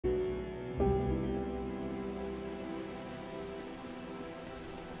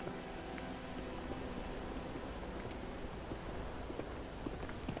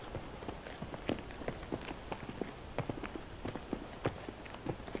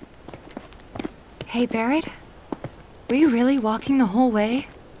Hey, Barrett. Were you really walking the whole way?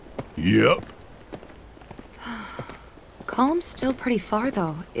 Yep. Calm's still pretty far,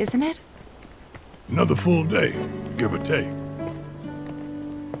 though, isn't it? Another full day, give or take.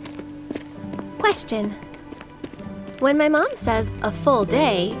 Question. When my mom says a full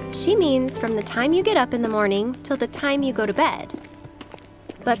day, she means from the time you get up in the morning till the time you go to bed.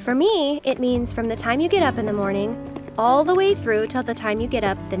 But for me, it means from the time you get up in the morning all the way through till the time you get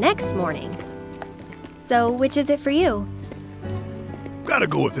up the next morning. So, which is it for you? Gotta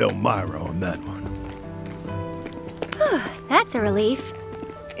go with Elmira on that one. That's a relief.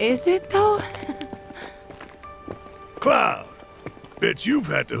 Is it, though? Cloud, bet you've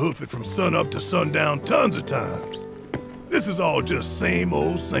had to hoof it from sunup to sundown tons of times. This is all just same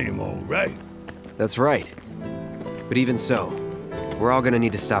old, right? That's right. But even so, we're all gonna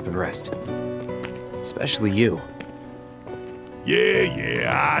need to stop and rest. Especially you.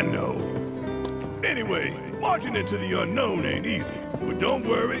 Yeah, I know. Anyway, marching into the unknown ain't easy. But don't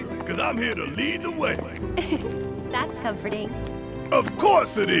worry, because I'm here to lead the way. That's comforting. Of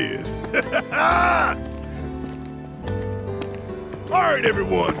course it is! Alright,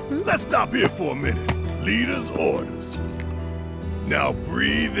 everyone, let's stop here for a minute. Leader's orders. Now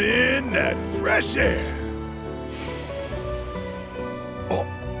breathe in that fresh air. Oh.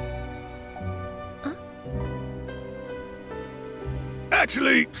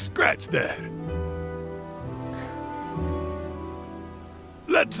 Actually, scratch that.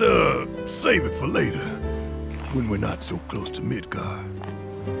 Let's, save it for later, when we're not so close to Midgard.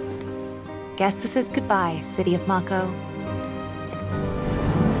 Guess this is goodbye, City of Mako.